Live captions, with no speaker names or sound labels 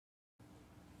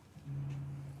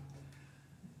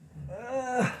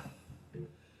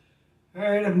All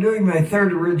right, I'm doing my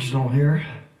third original here.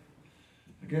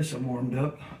 I guess I'm warmed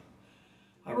up.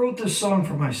 I wrote this song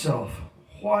for myself.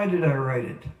 Why did I write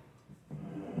it?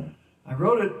 I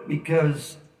wrote it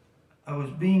because I was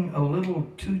being a little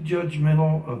too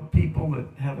judgmental of people that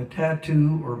have a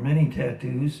tattoo or many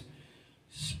tattoos,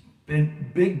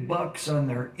 spent big bucks on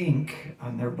their ink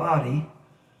on their body,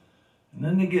 and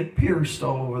then they get pierced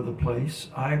all over the place,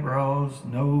 eyebrows,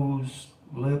 nose,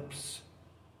 lips,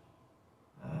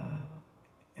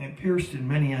 and pierced in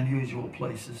many unusual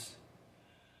places.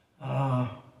 So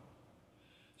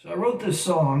I wrote this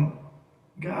song.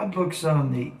 God looks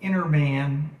on the inner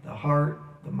man, the heart,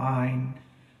 the mind,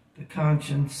 the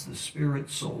conscience, the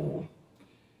spirit, soul.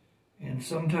 And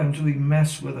sometimes we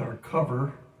mess with our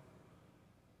cover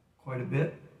quite a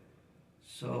bit.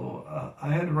 So I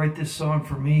had to write this song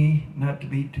for me, not to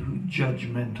be too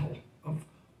judgmental of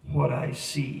what I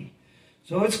see.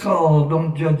 So it's called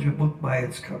Don't Judge a Book by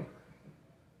Its Cover.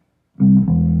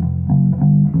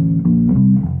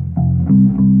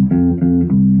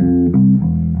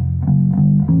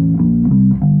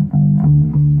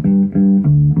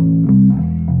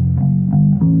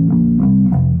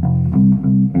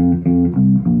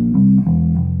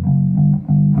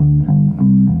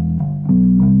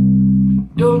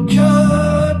 Don't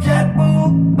judge that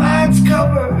book by its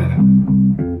cover.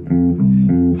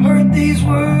 Heard these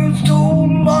words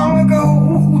told long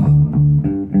ago.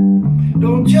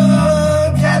 Don't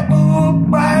judge that book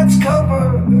by its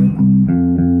cover.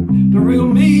 The real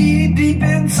me deep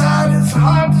inside is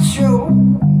hard to show.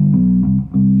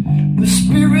 The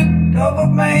spirit of a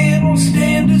man will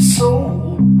stand his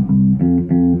soul.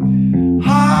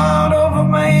 Heart of a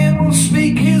man will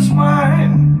speak his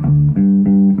mind.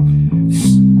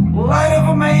 Light of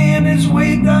a man is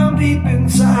way down deep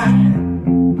inside.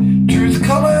 Truth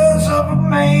colors of a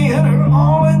man are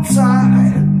all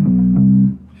inside.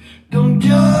 Don't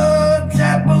judge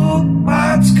that book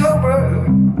by its cover.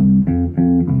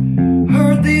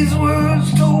 Heard these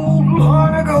words told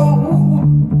long ago.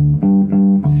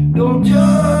 Don't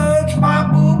judge my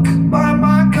book by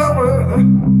my cover.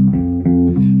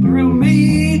 The real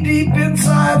me deep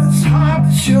inside is hard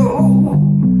to show.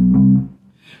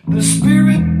 The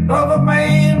spirit of a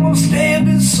man will stand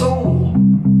his soul.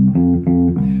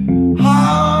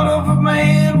 Heart of a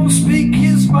man will speak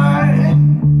his mind.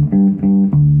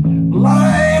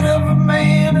 Light of a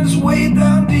man is way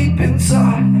down deep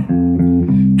inside.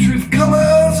 Truth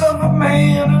colors of a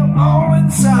man are all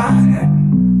inside.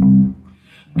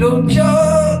 Don't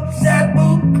judge that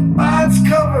book by its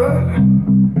cover.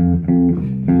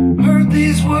 Heard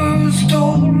these words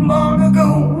told long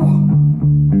ago.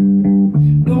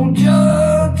 Don't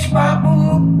judge my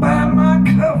book by my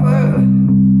cover.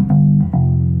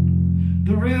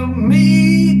 The real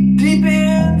me deep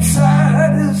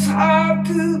inside is hard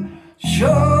to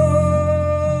show.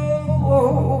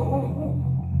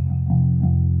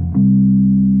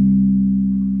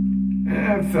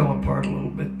 I fell apart a little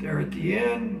bit there at the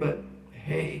end, but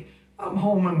hey, I'm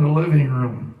home in the living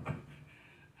room.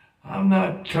 I'm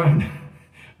not trying to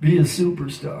be a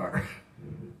superstar.